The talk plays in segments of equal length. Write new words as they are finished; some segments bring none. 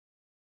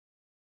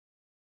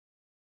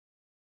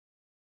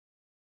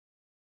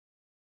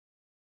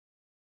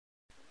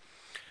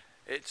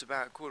It's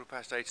about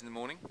 8:15 in the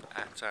morning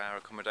at our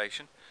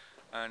accommodation,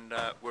 and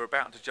we're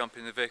about to jump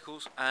in the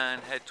vehicles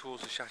and head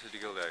towards the Chateau de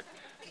Guildo,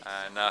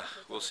 and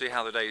we'll see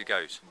how the day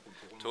goes.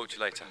 Talk to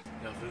you later.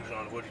 Il a fallu que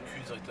j'envoie le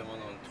cul directement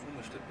dans le trou,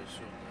 mais j'étais pas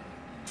sûr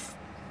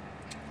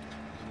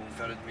de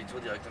faire le demi-tour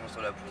directement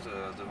sur la pelouse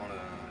devant le...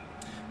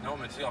 Non,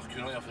 mais tu sais, en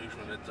reculant, il a fallu que je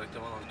me mette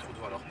directement dans le trou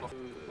devant leur porte.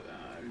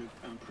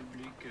 Un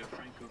public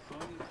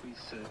francophone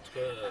puisse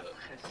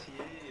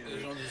apprécier les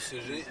gens du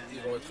CG,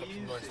 ils vont être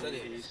rapidement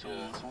installés. Et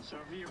s'en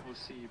servir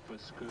aussi,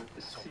 parce que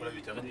si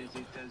les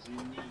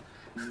États-Unis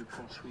ne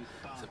poursuivent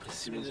pas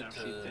les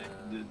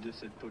architectes de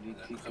cette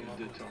politique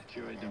de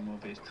torture et de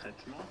mauvais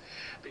traitement,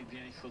 eh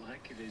bien il faudrait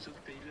que les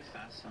autres pays le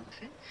fassent.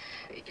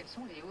 Et quels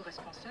sont les hauts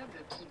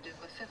responsables qui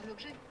devraient faire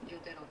l'objet d'une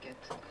telle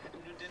enquête?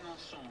 Nous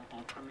dénonçons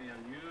en premier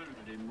lieu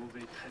les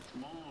mauvais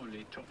traitements,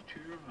 les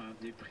tortures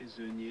des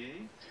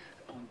prisonniers.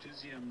 En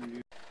deuxième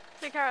lieu...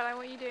 So Caroline,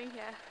 what are you doing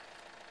here?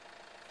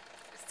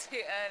 It's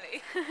too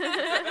early.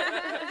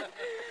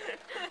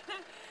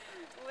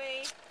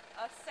 We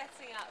are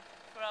setting up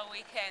for our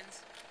weekend,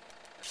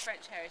 the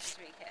French Heritage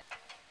Weekend.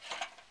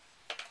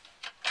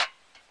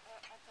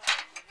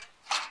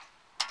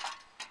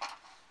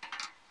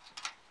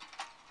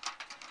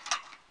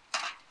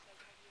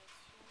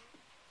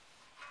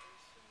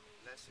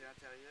 Là c'est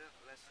intérieur,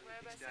 là c'est Ouais,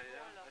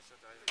 extérieur, bon, là. là c'est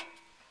intérieur.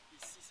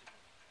 Ici c'est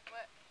bon.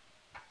 Ouais.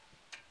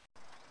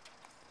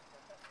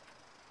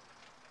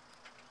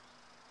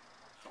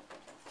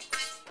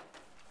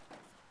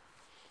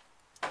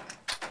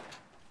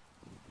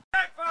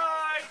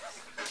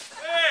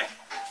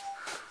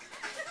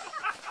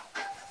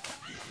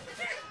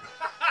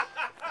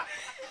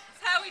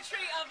 It's how we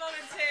treat our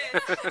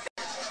volunteers.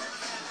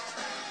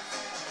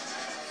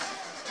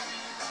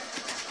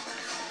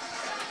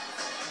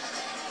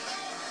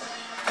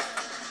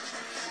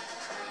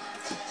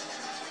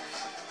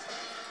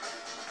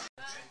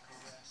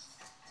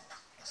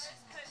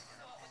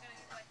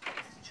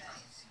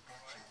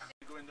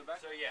 Go in the back?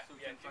 So yeah, so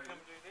you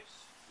come do this.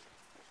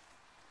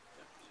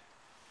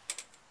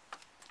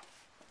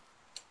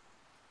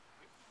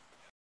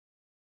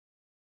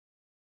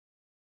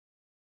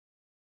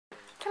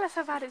 Tell us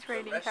how bad it's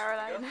raining,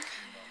 Caroline.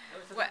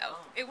 Well,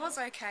 it was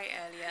okay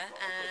earlier,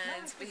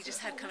 and we just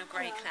had kind of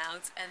grey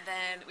clouds, and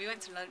then we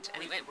went to lunch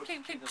and it went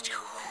pling pling,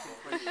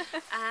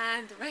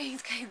 and the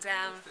rains came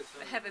down,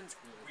 the heavens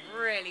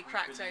really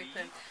cracked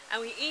open,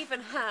 and we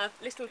even have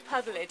little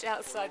puddleage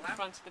outside the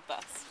front of the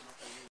bus.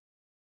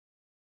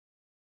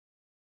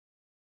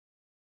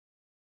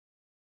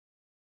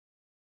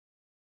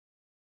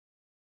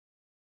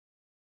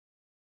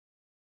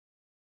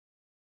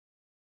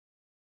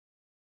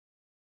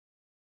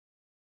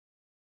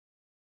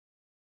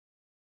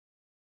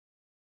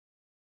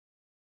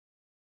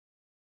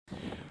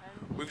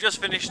 We've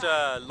just finished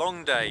a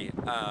long day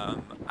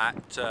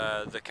at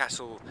the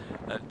castle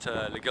at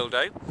Le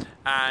Guildo,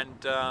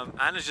 and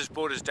Anna's just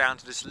brought us down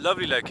to this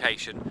lovely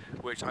location,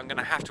 which I'm going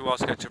to have to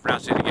ask her to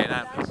pronounce it again.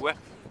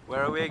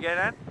 Where are we again,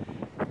 Anne?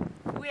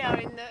 We are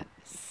in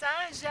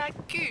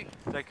Saint-Jacques.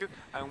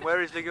 And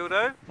where is Le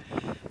Guildo?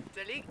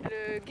 Le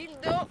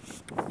Guildo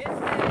is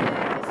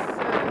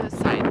this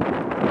side.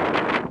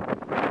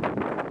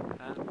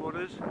 And the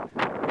borders.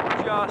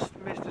 Just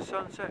missed the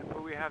sunset,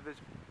 but we have this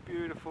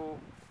beautiful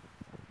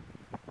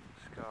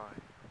sky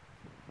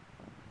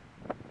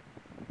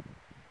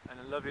and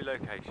a lovely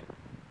location.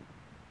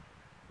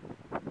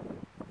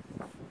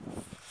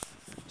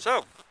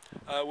 So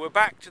we're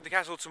back to the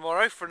castle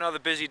tomorrow for another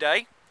busy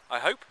day, I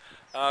hope,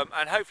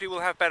 and hopefully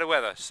we'll have better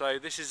weather. So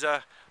this is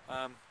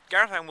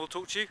Gareth, and we'll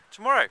talk to you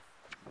tomorrow.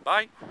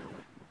 Bye.